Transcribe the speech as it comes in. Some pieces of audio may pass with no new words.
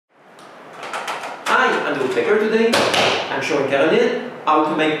I'm the Woodpecker today. I'm showing Caroline how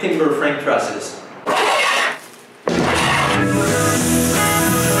to make timber frame trusses.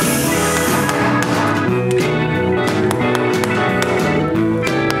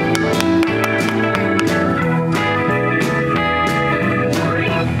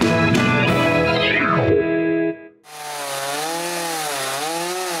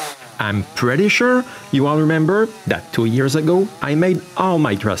 I'm pretty sure you all remember that 2 years ago I made all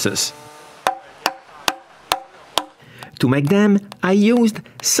my trusses. To make them, I used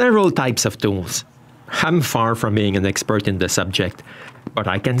several types of tools. I'm far from being an expert in the subject, but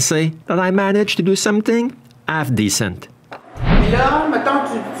I can say that I managed to do something half decent.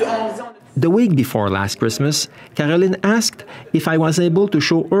 The week before last Christmas, Caroline asked if I was able to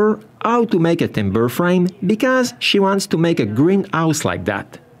show her how to make a timber frame because she wants to make a greenhouse like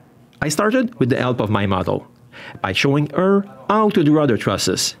that. I started with the help of my model, by showing her how to draw the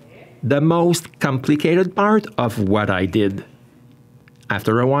trusses, the most complicated part of what I did.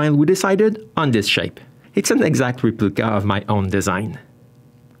 After a while, we decided on this shape. It's an exact replica of my own design.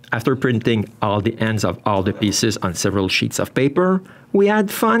 After printing all the ends of all the pieces on several sheets of paper, we had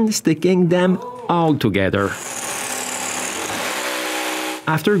fun sticking them all together.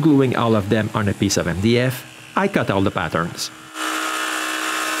 After gluing all of them on a piece of MDF, I cut all the patterns.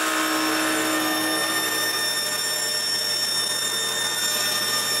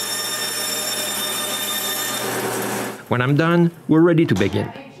 When I'm done, we're ready to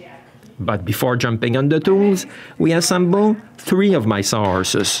begin. But before jumping on the tools, we assemble 3 of my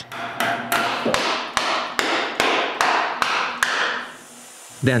sawhorses.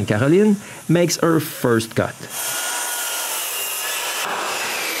 Then Caroline makes her first cut.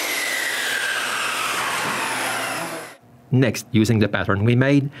 Next, using the pattern we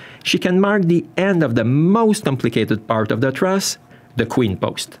made, she can mark the end of the most complicated part of the truss, the queen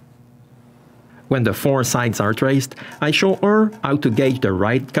post. When the 4 sides are traced, I show her how to gauge the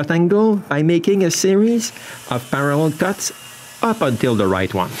right cut angle by making a series of parallel cuts up until the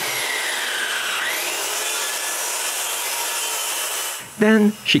right one.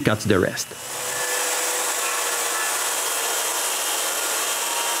 Then she cuts the rest.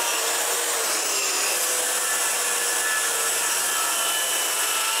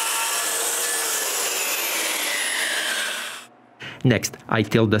 Next, I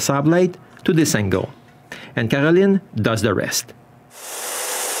tilt the saw blade to this angle, and Caroline does the rest.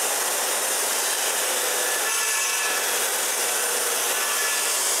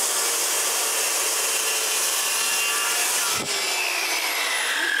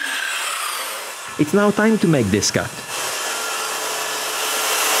 It's now time to make this cut.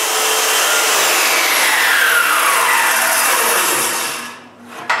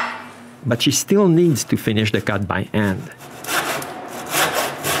 But she still needs to finish the cut by hand.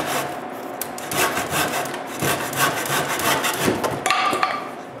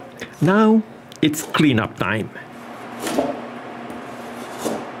 Now, it's cleanup time.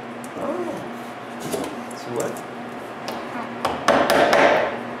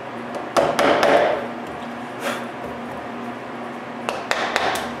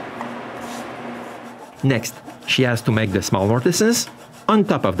 Next, she has to make the small vortices on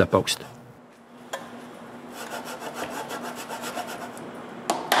top of the post.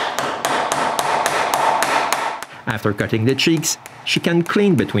 After cutting the cheeks, she can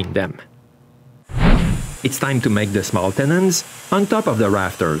clean between them. It's time to make the small tenons on top of the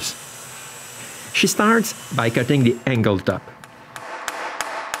rafters. She starts by cutting the angle top.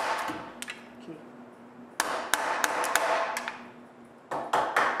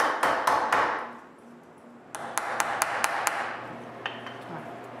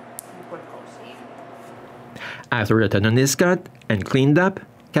 After the tenon is cut and cleaned up,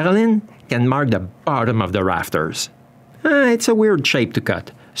 Caroline can mark the bottom of the rafters. It's a weird shape to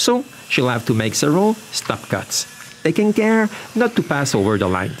cut, so she'll have to make several stop cuts, taking care not to pass over the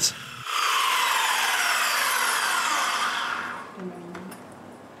lines.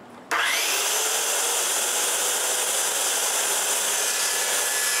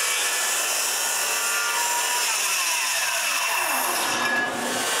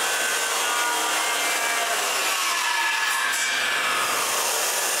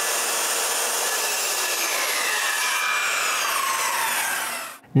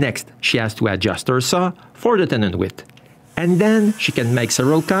 Next, she has to adjust her saw for the tenon width, and then she can make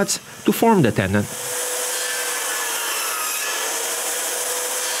several cuts to form the tenon.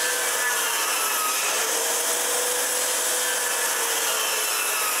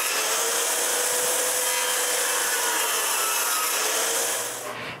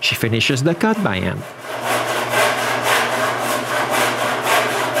 She finishes the cut by hand.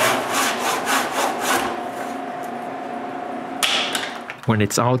 When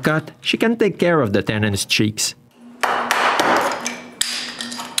it's all cut, she can take care of the tenant's cheeks.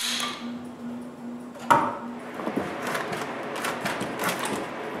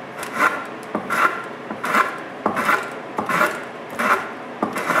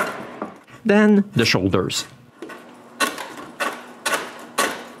 Then the shoulders.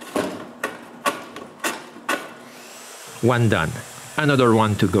 One done. Another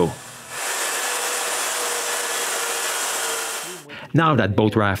one to go. Now that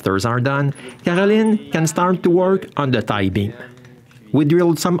both rafters are done, Caroline can start to work on the tie beam. We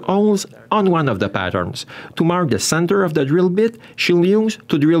drilled some holes on one of the patterns to mark the center of the drill bit she'll use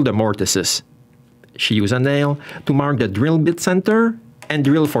to drill the mortises. She used a nail to mark the drill bit center and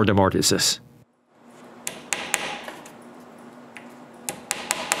drill for the mortises.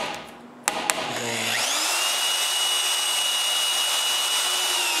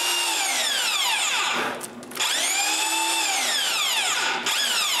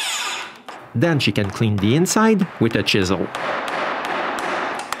 Then she can clean the inside with a chisel.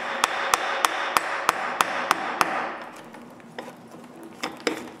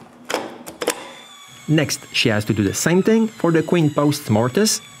 Next, she has to do the same thing for the queen post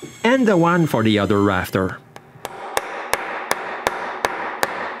mortise and the one for the other rafter.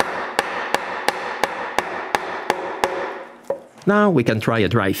 Now we can try a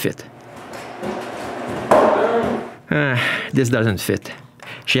dry fit. This doesn't fit.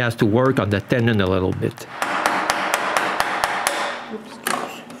 She has to work on the tenon a little bit.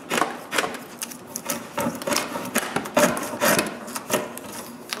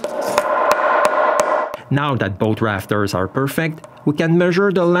 Now that both rafters are perfect, we can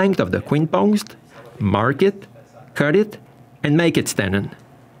measure the length of the queen post, mark it, cut it, and make its tenon.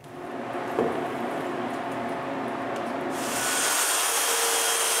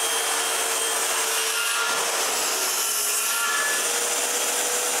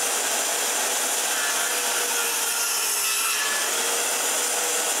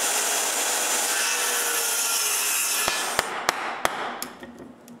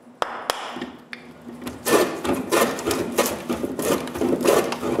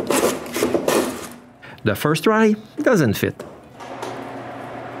 The first try doesn't fit.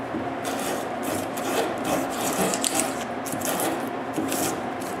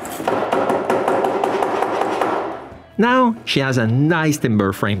 Now she has a nice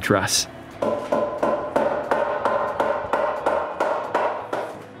timber frame truss.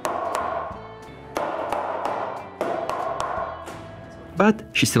 But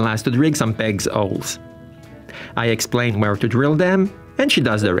she still has to rig some pegs holes. I explain where to drill them, and she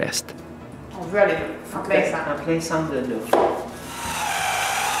does the rest. On veut aller en plein centre de l'œuf.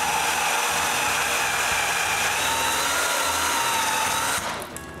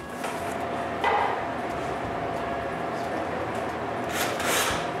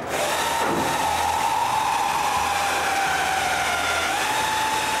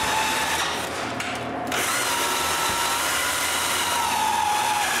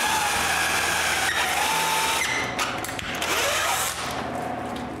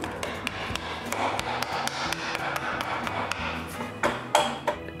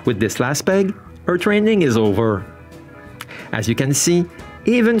 With this last peg, her training is over. As you can see,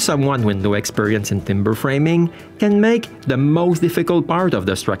 even someone with no experience in timber framing can make the most difficult part of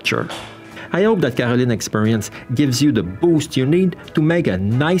the structure. I hope that Caroline's experience gives you the boost you need to make a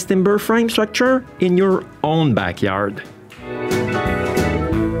nice timber frame structure in your own backyard.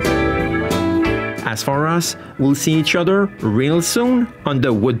 As for us, we'll see each other real soon on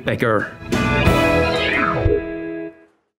the Woodpecker.